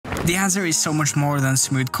Dehancer is so much more than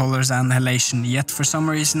smooth colors and halation, yet for some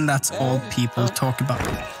reason that's all people talk about.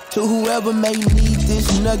 To whoever may need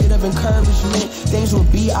this nugget of encouragement, things will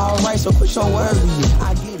be alright, so quit your worrying.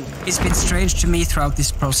 I get it. It's been strange to me throughout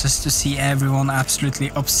this process to see everyone absolutely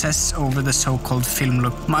obsess over the so-called film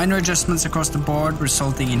look. Minor adjustments across the board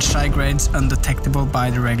resulting in shy grades undetectable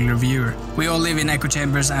by the regular viewer. We all live in echo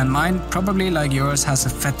chambers, and mine, probably like yours, has a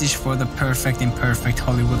fetish for the perfect imperfect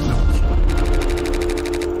Hollywood look.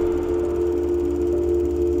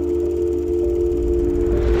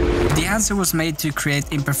 Dehancer was made to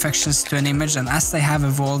create imperfections to an image, and as they have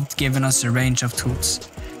evolved, given us a range of tools.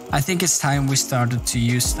 I think it's time we started to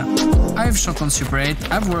use them. I've shot on Super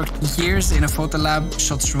 8, I've worked years in a photo lab,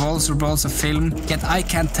 shot rolls of film, yet I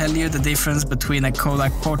can't tell you the difference between a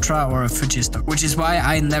Kodak Portra or a Fuji stock, which is why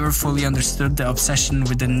I never fully understood the obsession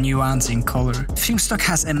with the nuance in color. Film stock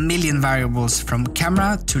has a million variables, from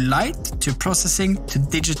camera to light, to processing, to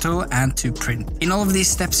digital, and to print. In all of these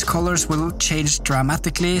steps, colors will change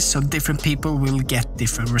dramatically, so different people will get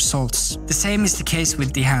different results. The same is the case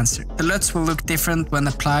with Dehancer. The LUTs will look different when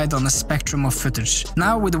applied on a spectrum of footage.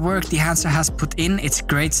 Now with the work Dehancer has put in, it's a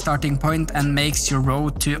great starting point and makes your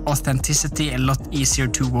road to authenticity a lot easier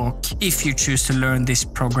to walk if you choose to learn this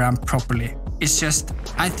program properly. It's just,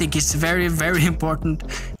 I think it's very, very important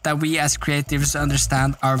that we as creatives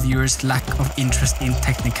understand our viewers' lack of interest in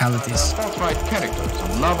technicalities. Forthright characters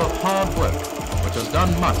and love of hard work, which has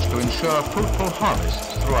done much to ensure fruitful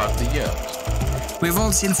harvests throughout the years. We've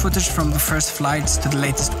all seen footage from the first flights to the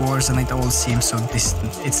latest wars, and it all seems so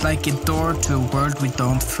distant. It's like a door to a world we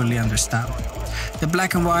don't fully understand. The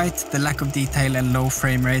black and white, the lack of detail and low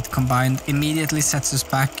frame rate combined immediately sets us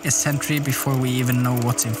back a century before we even know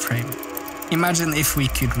what's in frame. Imagine if we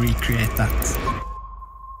could recreate that.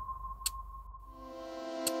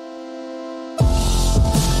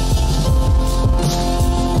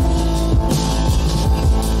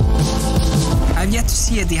 I've yet to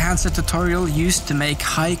see a Dehancer tutorial used to make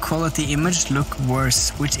high quality image look worse,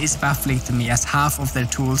 which is baffling to me as half of their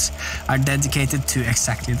tools are dedicated to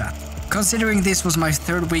exactly that. Considering this was my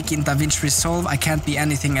third week in Davinci Resolve, I can't be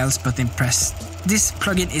anything else but impressed. This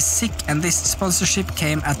plugin is sick, and this sponsorship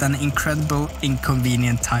came at an incredible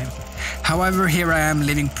inconvenient time. However, here I am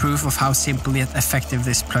living proof of how simple yet effective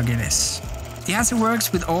this plugin is. Dehancer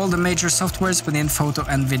works with all the major softwares within photo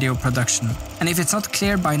and video production. And if it's not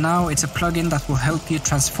clear by now, it's a plugin that will help you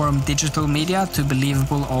transform digital media to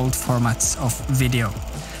believable old formats of video,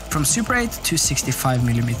 from Super 8 to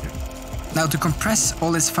 65mm. Now to compress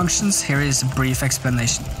all its functions, here is a brief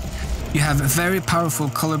explanation. You have very powerful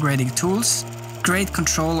color grading tools, great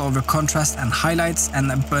control over contrast and highlights, and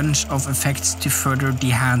a bunch of effects to further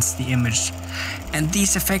enhance the image. And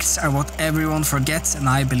these effects are what everyone forgets and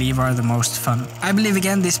I believe are the most fun. I believe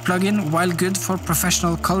again this plugin, while good for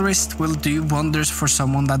professional colorists, will do wonders for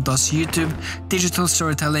someone that does YouTube, digital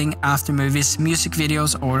storytelling, after movies, music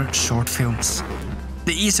videos or short films.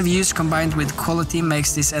 The ease of use combined with quality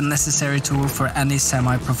makes this a necessary tool for any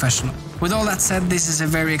semi-professional. With all that said, this is a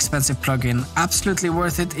very expensive plugin, absolutely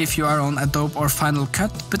worth it if you are on Adobe or Final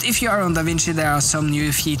Cut, but if you are on Davinci there are some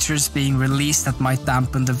new features being released that might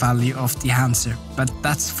dampen the value of Dehancer, but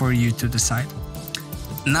that's for you to decide.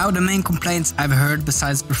 Now the main complaints I've heard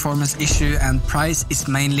besides performance issue and price is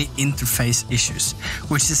mainly interface issues,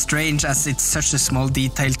 which is strange as it's such a small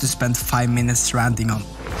detail to spend 5 minutes ranting on.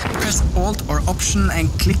 Press Alt or Option and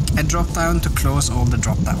click a drop down to close all the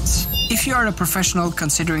drop downs. If you are a professional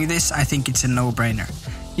considering this, I think it's a no-brainer.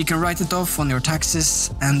 You can write it off on your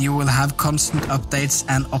taxes and you will have constant updates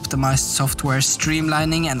and optimized software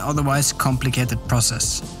streamlining an otherwise complicated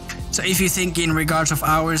process. So if you think in regards of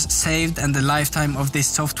hours saved and the lifetime of this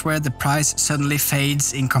software, the price suddenly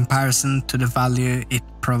fades in comparison to the value it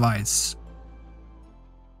provides.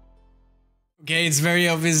 Okay, it's very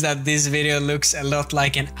obvious that this video looks a lot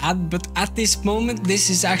like an ad, but at this moment,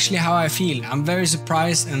 this is actually how I feel. I'm very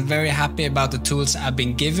surprised and very happy about the tools I've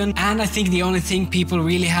been given. And I think the only thing people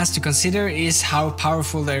really has to consider is how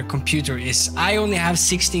powerful their computer is. I only have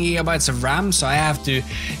 16 GB of RAM, so I have to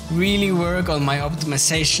really work on my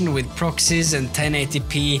optimization with proxies and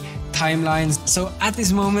 1080p timelines. So at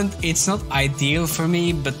this moment, it's not ideal for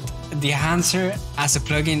me, but Dehancer as a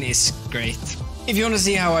plugin is great. If you want to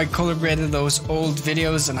see how I color graded those old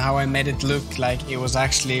videos and how I made it look like it was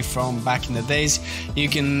actually from back in the days, you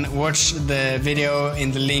can watch the video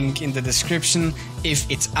in the link in the description if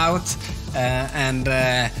it's out, and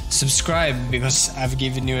subscribe, because I've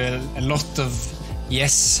given you a lot of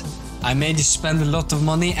yes. I made you spend a lot of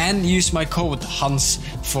money, and use my code HANS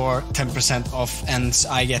for 10% off, and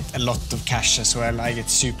I get a lot of cash as well. I get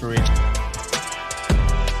super rich.